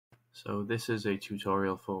So this is a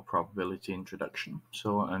tutorial for probability introduction.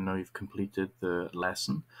 So I know you've completed the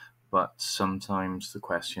lesson, but sometimes the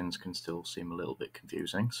questions can still seem a little bit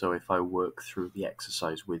confusing. So if I work through the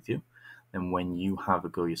exercise with you, then when you have a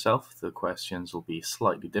go yourself, the questions will be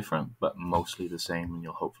slightly different, but mostly the same, and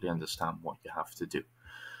you'll hopefully understand what you have to do.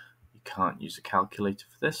 You can't use a calculator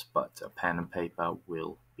for this, but a pen and paper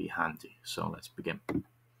will be handy. So let's begin.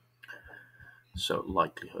 So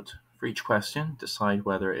likelihood. For each question, decide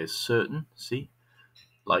whether it is certain, C,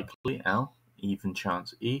 likely, L, even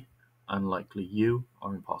chance, E, unlikely, U,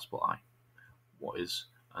 or impossible, I. What is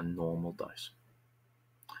a normal dice?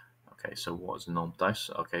 Okay, so what is a normal dice?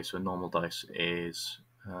 Okay, so a normal dice is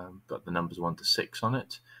got the numbers 1 to 6 on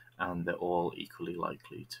it, and they're all equally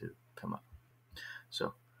likely to come up.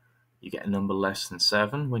 So you get a number less than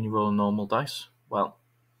 7 when you roll a normal dice. Well,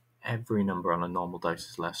 every number on a normal dice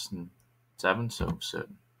is less than 7, so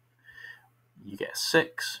certain. You get a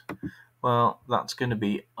 6. Well, that's going to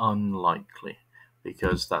be unlikely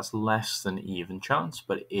because that's less than even chance,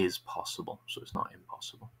 but it is possible, so it's not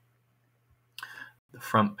impossible. The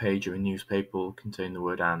front page of a newspaper will contain the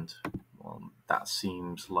word "and." Well, that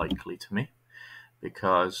seems likely to me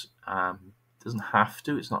because it doesn't have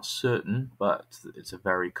to, it's not certain, but it's a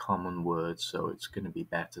very common word, so it's going to be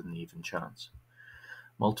better than even chance.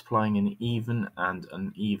 Multiplying an even and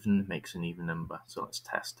uneven makes an even number, so let's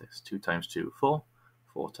test this. 2 times 2, 4.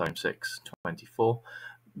 4 times 6, 24.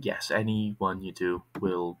 Yes, any one you do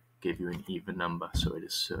will give you an even number, so it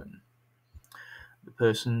is certain.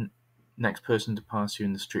 The next person to pass you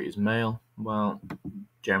in the street is male. Well,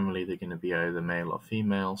 generally they're going to be either male or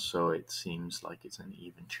female, so it seems like it's an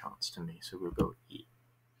even chance to me, so we'll go E.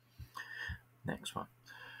 Next one.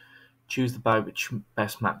 Choose the bag which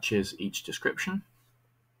best matches each description.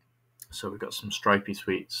 So we've got some stripy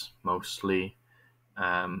sweets, mostly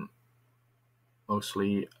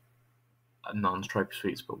non-stripy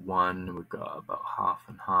sweets, but one. We've got about half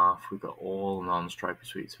and half. We've got all non-stripy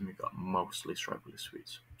sweets, and we've got mostly stripy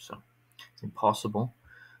sweets. So it's impossible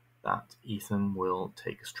that Ethan will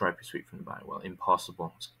take a stripy sweet from the bag. Well,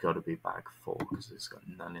 impossible. It's got to be bag 4 because it's got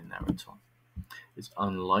none in there at all. It's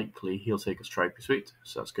unlikely he'll take a stripy sweet,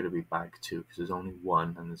 so that's going to be bag 2 because there's only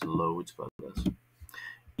one and there's loads of others.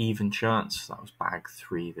 Even chance, that was bag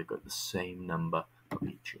 3. They've got the same number of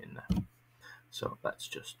each in there. So let's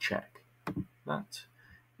just check that.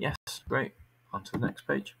 Yes, great. On to the next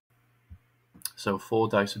page. So 4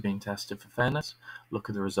 dice are being tested for fairness. Look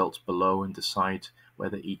at the results below and decide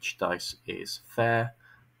whether each dice is fair,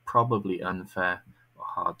 probably unfair, or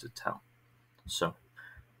hard to tell. So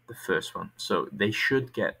the first one. So they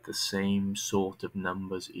should get the same sort of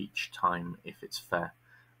numbers each time if it's fair.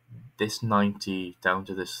 This 90 down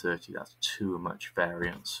to this 30, that's too much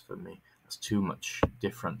variance for me. That's too much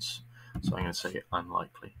difference. So I'm going to say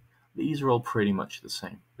unlikely. These are all pretty much the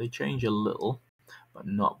same. They change a little, but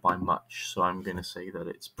not by much. So I'm going to say that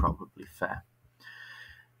it's probably fair.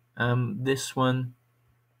 This one,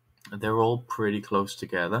 they're all pretty close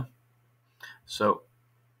together. So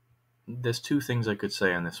there's 2 things I could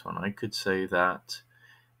say on this one. I could say that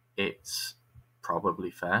it's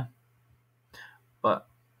probably fair, but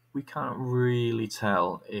we can't really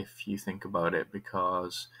tell if you think about it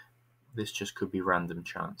because this just could be random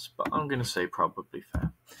chance, but I'm going to say probably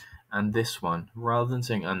fair. And this one, rather than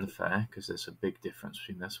saying unfair, because there's a big difference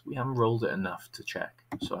between this, we haven't rolled it enough to check,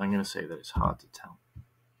 so I'm going to say that it's hard to tell.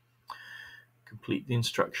 Complete the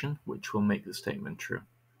instruction, which will make the statement true.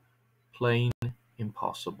 Plain,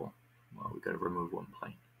 impossible. Well, we've got to remove 1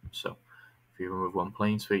 plain. So if you remove 1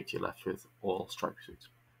 plain sweet, you're left with all stripy sweets.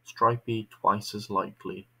 Stripy, twice as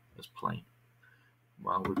likely as plain.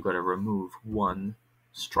 Well, we've got to remove 1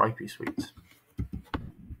 stripy sweet.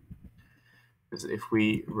 Because if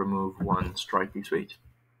we remove 1 stripy sweet,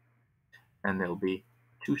 then there'll be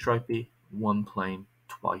 2 stripy, 1 plain,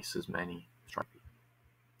 twice as many stripy.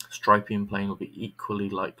 Stripy and plain will be equally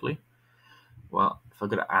likely. Well, if I've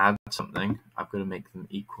got to add something, I've got to make them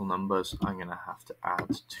equal numbers. I'm going to have to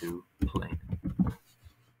add 2 plain.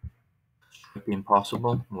 Stripy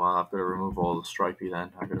impossible. Well, I've got to remove all the stripy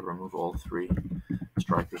then. I've got to remove all 3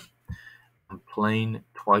 stripy. And plain,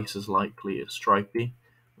 twice as likely as stripy.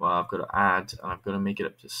 Well, I've got to add, and I've got to make it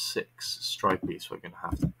up to 6 stripy, so I'm going to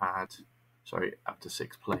have to add, up to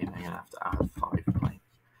 6 plain. I'm going to have to add 5 plain.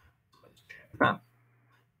 So let's check that.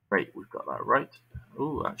 Great, we've got that right.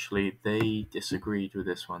 Oh, actually, they disagreed with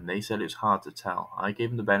this one. They said it was hard to tell. I gave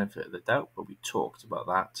them the benefit of the doubt, but we talked about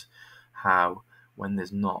that, how when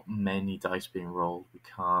there's not many dice being rolled, we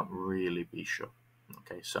can't really be sure.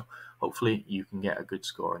 Okay, so hopefully you can get a good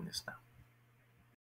score in this now.